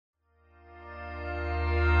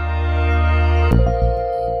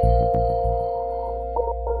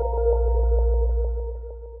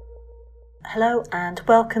Hello and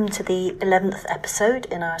welcome to the 11th episode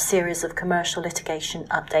in our series of commercial litigation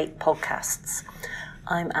update podcasts.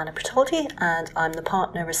 I'm Anna Bertoldi and I'm the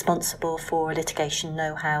partner responsible for litigation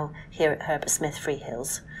know-how here at Herbert Smith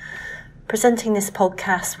Freehills. Presenting this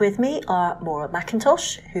podcast with me are Maura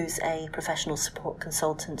McIntosh, who's a professional support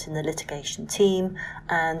consultant in the litigation team,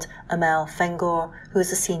 and Amel Fengor, who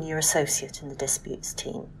is a senior associate in the disputes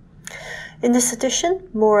team. In this edition,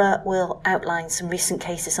 Maura will outline some recent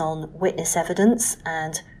cases on witness evidence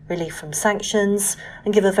and relief from sanctions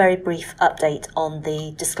and give a very brief update on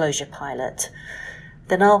the disclosure pilot.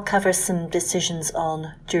 Then I'll cover some decisions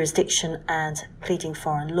on jurisdiction and pleading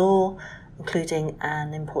foreign law, including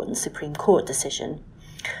an important Supreme Court decision.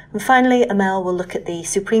 And finally, Amel will look at the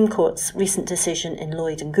Supreme Court's recent decision in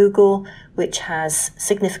Lloyd and Google, which has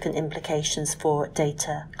significant implications for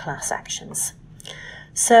data class actions.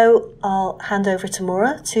 So I'll hand over to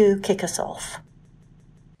Maura to kick us off.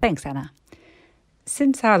 Thanks, Anna.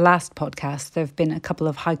 Since our last podcast, there have been a couple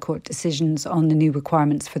of High Court decisions on the new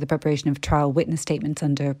requirements for the preparation of trial witness statements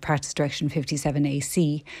under Practice Direction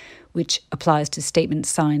 57AC, which applies to statements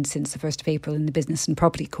signed since the 1st of April in the business and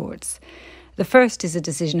property courts. The first is a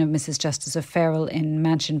decision of Mrs. Justice O'Farrell in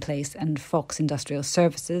Mansion Place and Fox Industrial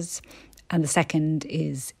Services, and the second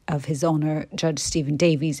is of His Honour Judge Stephen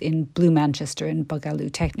Davies in Blue Manchester and Bugaloo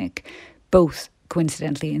Technic, both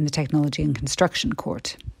coincidentally in the Technology and Construction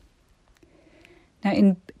Court. Now,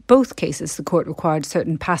 in both cases, the court required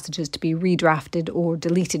certain passages to be redrafted or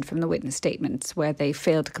deleted from the witness statements where they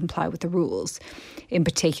failed to comply with the rules, in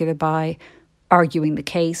particular by arguing the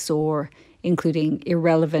case or including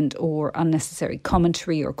irrelevant or unnecessary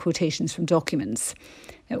commentary or quotations from documents.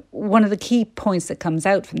 Now, one of the key points that comes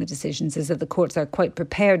out from the decisions is that the courts are quite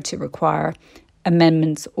prepared to require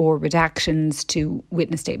amendments or redactions to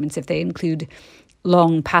witness statements if they include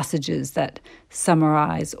long passages that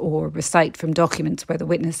summarise or recite from documents where the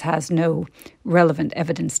witness has no relevant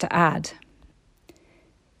evidence to add.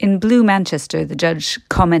 In Blue Manchester, the judge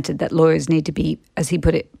commented that lawyers need to be, as he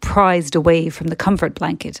put it, prized away from the comfort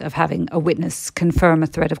blanket of having a witness confirm a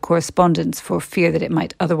thread of correspondence for fear that it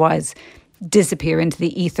might otherwise disappear into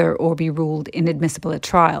the ether or be ruled inadmissible at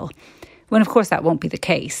trial. When, of course, that won't be the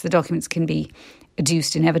case. The documents can be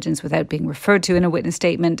adduced in evidence without being referred to in a witness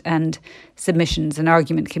statement, and submissions and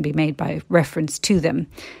argument can be made by reference to them.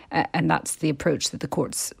 And that's the approach that the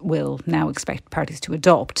courts will now expect parties to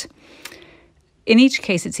adopt. In each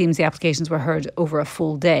case, it seems the applications were heard over a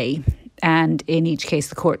full day, and in each case,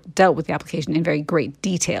 the court dealt with the application in very great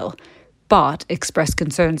detail, but expressed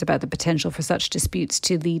concerns about the potential for such disputes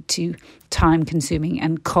to lead to time-consuming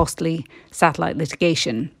and costly satellite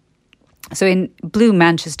litigation. So in Blue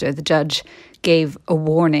Manchester, the judge gave a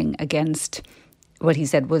warning against what he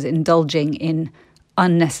said was indulging in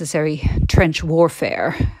unnecessary trench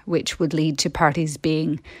warfare, which would lead to parties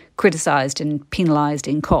being criticised and penalised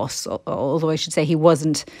in costs, although I should say he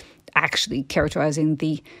wasn't actually characterising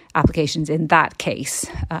the applications in that case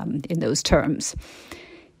in those terms.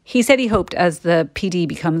 He said he hoped as the PD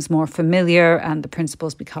becomes more familiar and the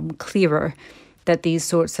principles become clearer, that these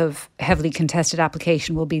sorts of heavily contested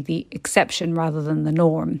application will be the exception rather than the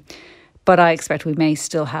norm. But I expect we may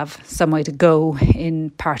still have some way to go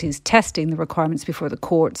in parties testing the requirements before the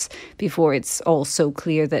courts, before it's all so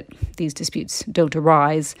clear that these disputes don't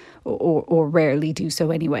arise or rarely do so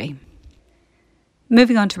anyway.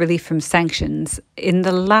 Moving on to relief from sanctions, in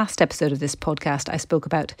the last episode of this podcast, I spoke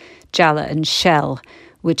about Jala and Shell,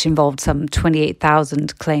 which involved some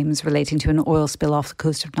 28,000 claims relating to an oil spill off the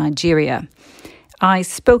coast of Nigeria. I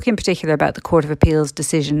spoke in particular about the Court of Appeal's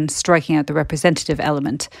decision striking out the representative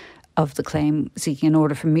element of the claim, seeking an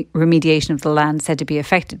order for remediation of the land said to be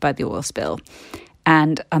affected by the oil spill.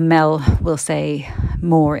 And Amel will say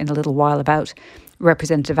more in a little while about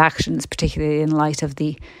representative actions, particularly in light of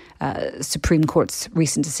the Supreme Court's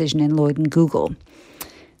recent decision in Lloyd and Google.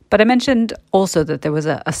 But I mentioned also that there was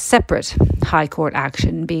a separate High Court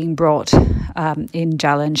action being brought in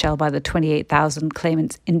Jala and Shell by the 28,000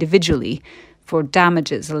 claimants individually for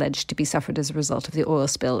damages alleged to be suffered as a result of the oil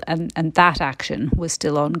spill, and that action was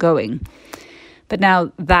still ongoing. But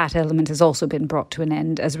now that element has also been brought to an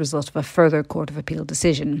end as a result of a further Court of Appeal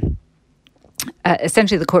decision.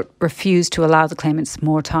 Essentially, the court refused to allow the claimants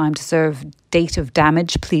more time to serve date of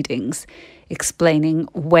damage pleadings, explaining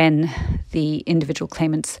when the individual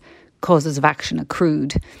claimants' causes of action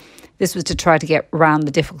accrued. This was to try to get around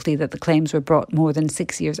the difficulty that the claims were brought more than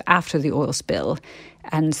 6 years after the oil spill,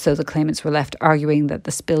 and so the claimants were left arguing that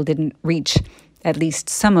the spill didn't reach at least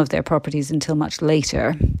some of their properties until much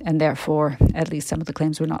later, and therefore at least some of the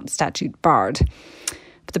claims were not statute barred.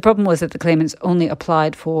 But the problem was that the claimants only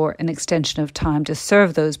applied for an extension of time to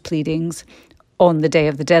serve those pleadings on the day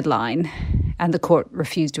of the deadline, and the court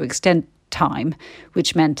refused to extend time,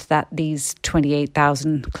 which meant that these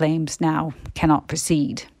 28,000 claims now cannot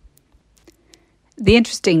proceed. The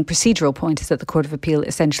interesting procedural point is that the Court of Appeal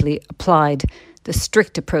essentially applied the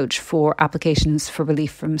strict approach for applications for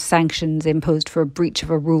relief from sanctions imposed for a breach of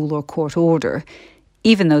a rule or court order,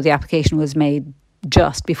 even though the application was made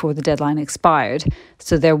just before the deadline expired,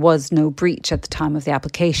 so there was no breach at the time of the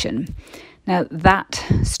application. Now, that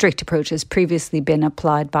strict approach has previously been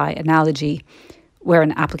applied by analogy where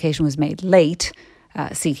an application was made late,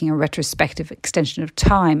 seeking a retrospective extension of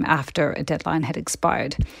time after a deadline had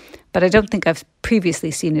expired. But I don't think I've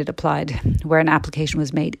previously seen it applied where an application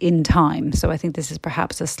was made in time. So I think this is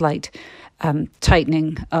perhaps a slight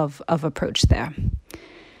tightening of approach there.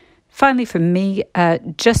 Finally, from me,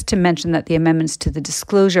 just to mention that the amendments to the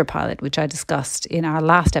disclosure pilot, which I discussed in our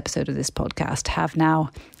last episode of this podcast, have now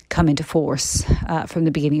come into force from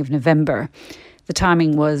the beginning of November. The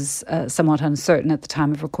timing was somewhat uncertain at the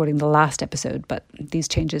time of recording the last episode, but these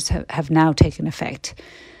changes have now taken effect.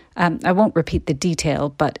 I won't repeat the detail,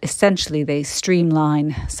 but essentially they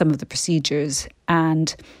streamline some of the procedures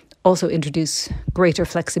and also introduce greater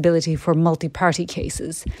flexibility for multi-party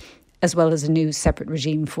cases, as well as a new separate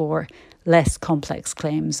regime for less complex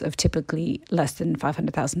claims of typically less than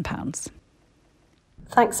 £500,000.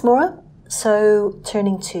 Thanks, Maura. So,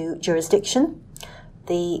 turning to jurisdiction,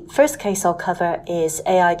 the first case I'll cover is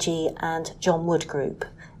AIG and John Wood Group,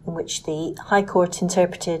 in which the High Court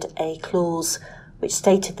interpreted a clause which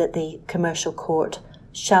stated that the commercial court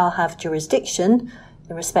shall have jurisdiction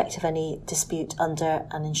in respect of any dispute under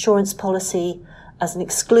an insurance policy as an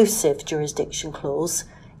exclusive jurisdiction clause,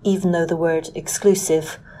 even though the word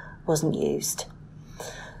exclusive wasn't used.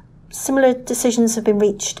 Similar decisions have been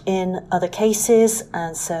reached in other cases,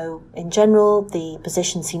 and so in general the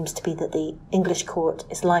position seems to be that the English court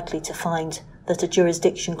is likely to find that a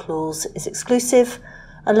jurisdiction clause is exclusive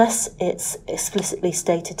unless it's explicitly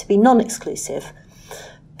stated to be non-exclusive,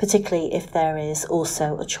 particularly if there is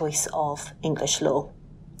also a choice of English law.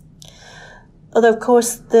 Although, of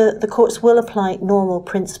course, the courts will apply normal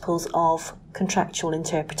principles of contractual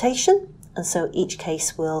interpretation, and so each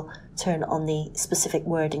case will turn on the specific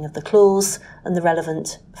wording of the clause and the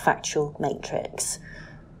relevant factual matrix.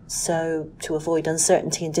 So, to avoid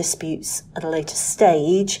uncertainty and disputes at a later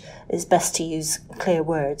stage, it's best to use clear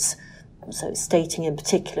words, so stating in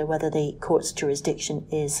particular whether the court's jurisdiction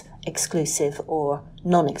is exclusive or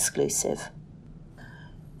non-exclusive.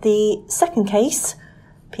 The second case,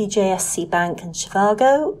 PJSC Bank and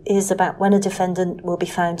Chivago, is about when a defendant will be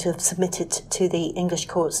found to have submitted to the English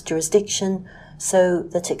court's jurisdiction so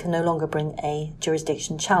that it can no longer bring a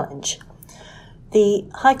jurisdiction challenge. The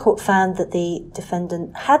High Court found that the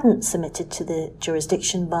defendant hadn't submitted to the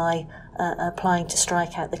jurisdiction by applying to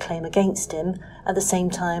strike out the claim against him at the same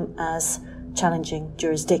time as challenging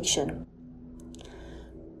jurisdiction.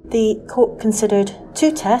 The court considered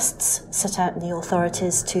two tests set out in the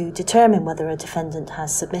authorities to determine whether a defendant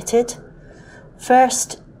has submitted.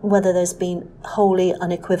 First, whether there's been wholly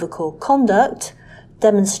unequivocal conduct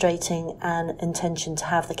demonstrating an intention to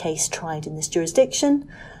have the case tried in this jurisdiction,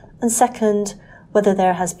 and second, whether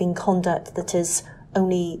there has been conduct that is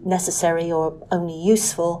only necessary or only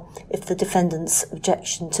useful if the defendant's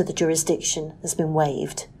objection to the jurisdiction has been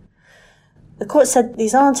waived. The court said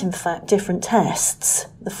these aren't in fact different tests.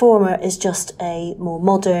 The former is just a more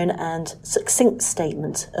modern and succinct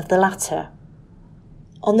statement of the latter.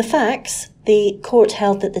 On the facts, the court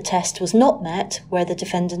held that the test was not met where the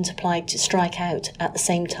defendant applied to strike out at the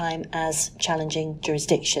same time as challenging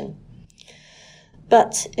jurisdiction.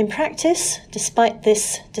 But in practice, despite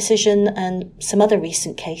this decision and some other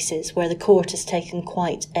recent cases where the court has taken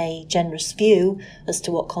quite a generous view as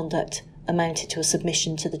to what conduct amounted to a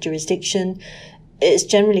submission to the jurisdiction, it is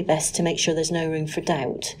generally best to make sure there's no room for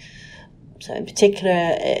doubt. So in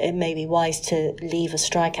particular, it may be wise to leave a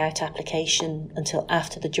strikeout application until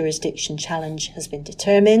after the jurisdiction challenge has been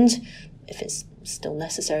determined, if it's still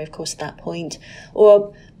necessary, of course, at that point,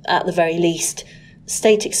 or at the very least,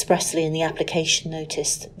 state expressly in the application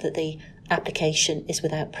notice that the application is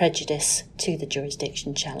without prejudice to the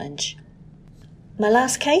jurisdiction challenge. My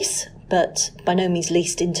last case, but by no means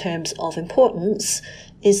least in terms of importance,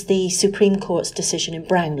 is the Supreme Court's decision in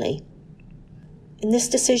Brownlee. In this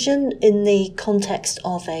decision, in the context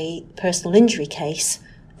of a personal injury case,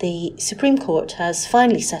 the Supreme Court has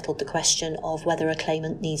finally settled the question of whether a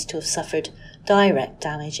claimant needs to have suffered direct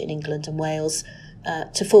damage in England and Wales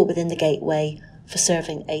to fall within the gateway for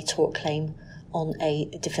serving a tort claim on a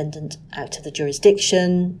defendant out of the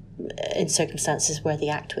jurisdiction in circumstances where the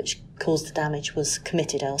act which caused the damage was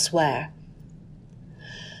committed elsewhere.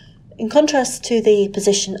 In contrast to the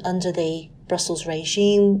position under the Brussels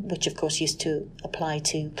regime, which of course used to apply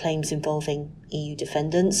to claims involving EU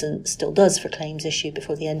defendants and still does for claims issued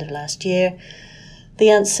before the end of last year, the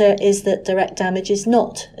answer is that direct damage is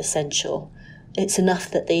not essential. It's enough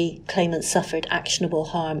that the claimant suffered actionable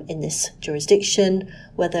harm in this jurisdiction,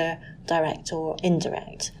 whether direct or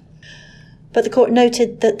indirect. But the court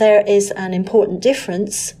noted that there is an important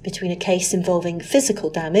difference between a case involving physical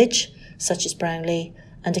damage, such as Brownlee,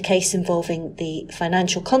 and a case involving the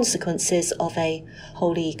financial consequences of a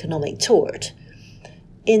wholly economic tort.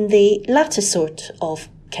 In the latter sort of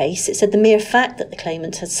case, it said the mere fact that the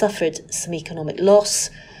claimant had suffered some economic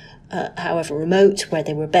loss, however remote, where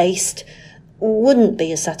they were based, wouldn't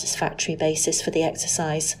be a satisfactory basis for the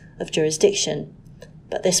exercise of jurisdiction.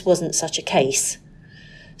 But this wasn't such a case.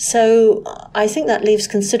 So I think that leaves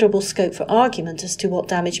considerable scope for argument as to what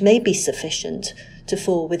damage may be sufficient to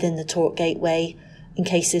fall within the tort gateway in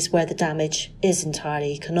cases where the damage is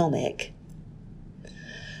entirely economic.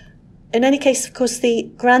 In any case, of course,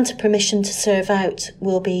 the grant of permission to serve out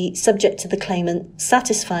will be subject to the claimant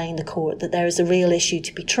satisfying the court that there is a real issue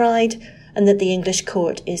to be tried and that the English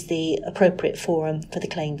court is the appropriate forum for the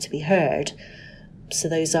claim to be heard. So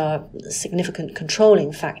those are significant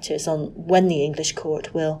controlling factors on when the English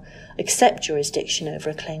court will accept jurisdiction over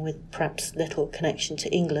a claim with perhaps little connection to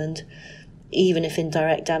England, even if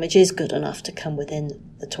indirect damage is good enough to come within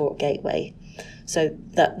the tort gateway. So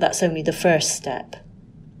that's only the first step.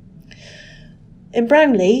 In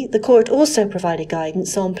Brownlee, the court also provided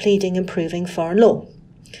guidance on pleading and proving foreign law.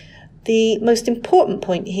 The most important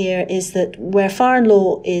point here is that where foreign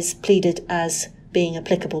law is pleaded as being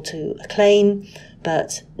applicable to a claim,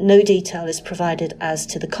 but no detail is provided as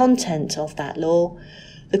to the content of that law,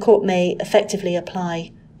 the court may effectively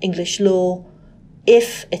apply English law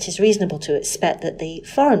if it is reasonable to expect that the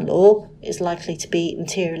foreign law is likely to be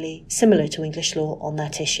materially similar to English law on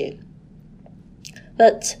that issue.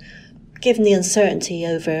 But given the uncertainty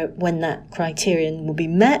over when that criterion will be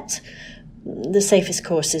met, the safest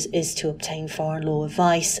course is to obtain foreign law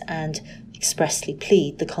advice and expressly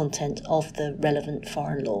plead the content of the relevant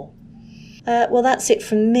foreign law. Well, that's it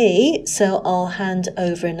from me, so I'll hand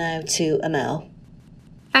over now to Amel.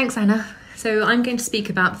 Thanks, Anna. So I'm going to speak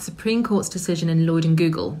about the Supreme Court's decision in Lloyd and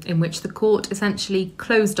Google, in which the court essentially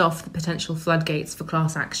closed off the potential floodgates for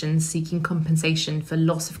class actions seeking compensation for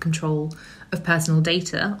loss of control of personal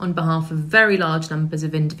data on behalf of very large numbers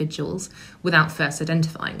of individuals without first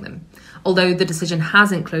identifying them, although the decision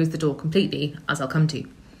hasn't closed the door completely, as I'll come to.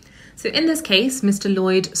 So in this case, Mr.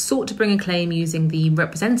 Lloyd sought to bring a claim using the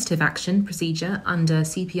representative action procedure under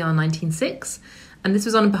CPR 19.6, and this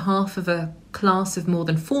was on behalf of a class of more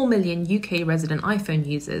than 4 million UK resident iPhone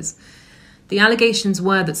users. The allegations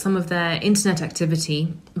were that some of their internet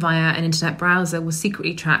activity via an internet browser was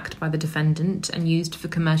secretly tracked by the defendant and used for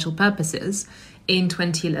commercial purposes in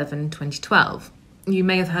 2011-2012. You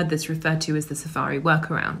may have heard this referred to as the Safari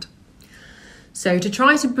workaround. So to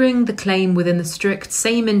try to bring the claim within the strict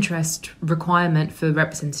same interest requirement for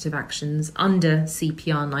representative actions under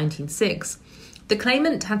CPR 19.6, the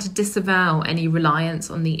claimant had to disavow any reliance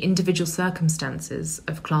on the individual circumstances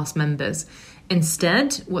of class members.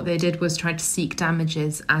 Instead, what they did was try to seek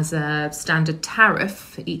damages as a standard tariff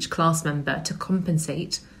for each class member to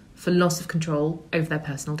compensate for loss of control over their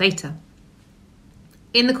personal data.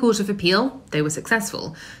 In the Court of Appeal, they were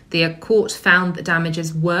successful. The court found that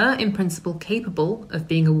damages were, in principle, capable of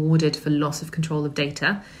being awarded for loss of control of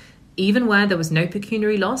data, even where there was no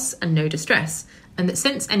pecuniary loss and no distress, and that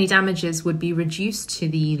since any damages would be reduced to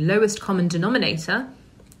the lowest common denominator,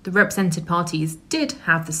 the represented parties did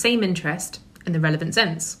have the same interest in the relevant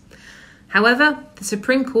sense. However, the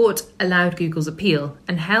Supreme Court allowed Google's appeal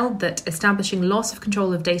and held that establishing loss of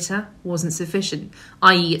control of data wasn't sufficient,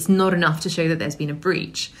 i.e. it's not enough to show that there's been a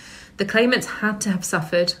breach. The claimants had to have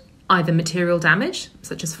suffered either material damage,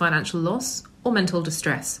 such as financial loss, or mental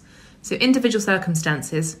distress. So individual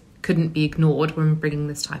circumstances couldn't be ignored when bringing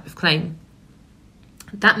this type of claim.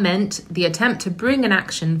 That meant the attempt to bring an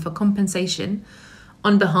action for compensation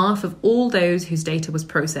on behalf of all those whose data was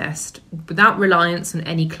processed, without reliance on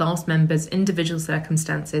any class member's individual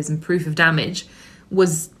circumstances and proof of damage,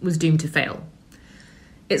 was doomed to fail.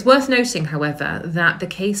 It's worth noting, however, that the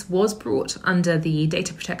case was brought under the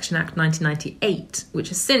Data Protection Act 1998, which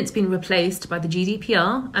has since been replaced by the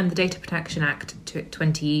GDPR and the Data Protection Act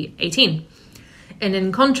 2018. And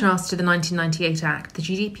in contrast to the 1998 Act, the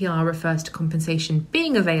GDPR refers to compensation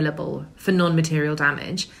being available for non-material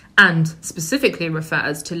damage and specifically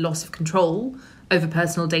refers to loss of control over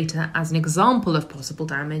personal data as an example of possible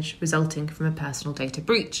damage resulting from a personal data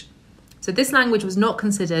breach. So this language was not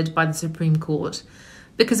considered by the Supreme Court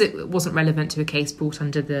because it wasn't relevant to a case brought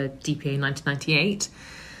under the DPA 1998.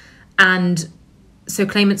 And so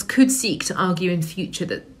claimants could seek to argue in future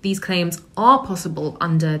that these claims are possible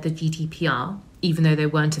under the GDPR, even though they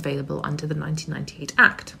weren't available under the 1998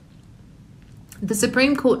 Act. The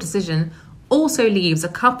Supreme Court decision also leaves a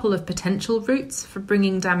couple of potential routes for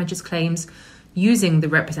bringing damages claims using the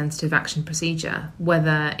representative action procedure,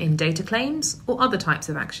 whether in data claims or other types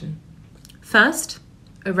of action. First,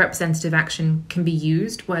 a representative action can be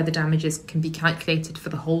used where the damages can be calculated for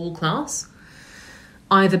the whole class,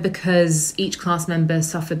 either because each class member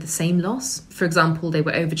suffered the same loss, for example, they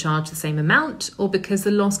were overcharged the same amount, or because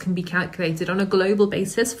the loss can be calculated on a global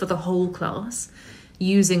basis for the whole class,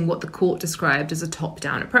 using what the court described as a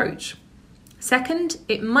top-down approach. Second,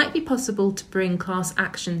 it might be possible to bring class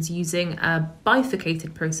actions using a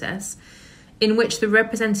bifurcated process in which the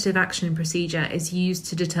representative action procedure is used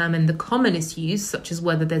to determine the common issues, such as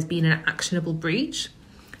whether there's been an actionable breach,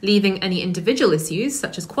 leaving any individual issues,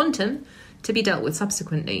 such as quantum, to be dealt with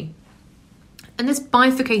subsequently. And this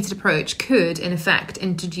bifurcated approach could, in effect,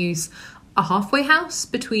 introduce a halfway house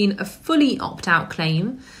between a fully opt-out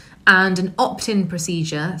claim and an opt-in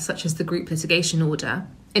procedure, such as the group litigation order,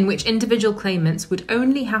 in which individual claimants would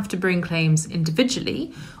only have to bring claims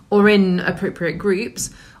individually or in appropriate groups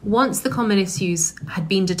once the common issues had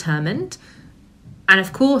been determined. And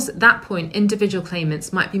of course, at that point, individual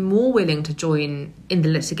claimants might be more willing to join in the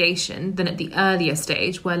litigation than at the earlier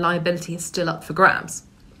stage where liability is still up for grabs.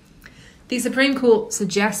 The Supreme Court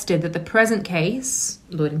suggested that the present case,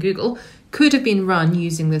 Lloyd and Google, could have been run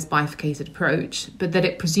using this bifurcated approach, but that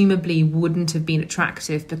it presumably wouldn't have been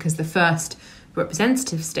attractive because the first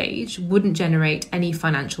representative stage wouldn't generate any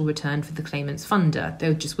financial return for the claimant's funder.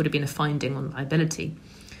 There just would have been a finding on liability.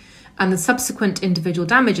 And the subsequent individual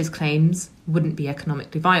damages claims wouldn't be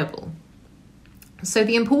economically viable. So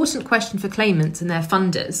the important question for claimants and their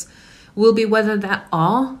funders will be whether there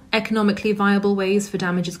are economically viable ways for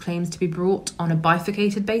damages claims to be brought on a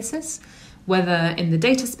bifurcated basis, whether in the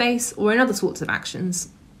data space or in other sorts of actions.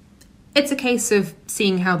 It's a case of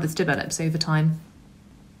seeing how this develops over time.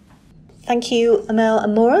 Thank you, Amel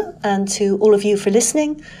and Maura, and to all of you for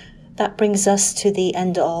listening. That brings us to the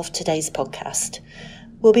end of today's podcast.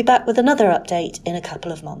 We'll be back with another update in a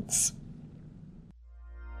couple of months.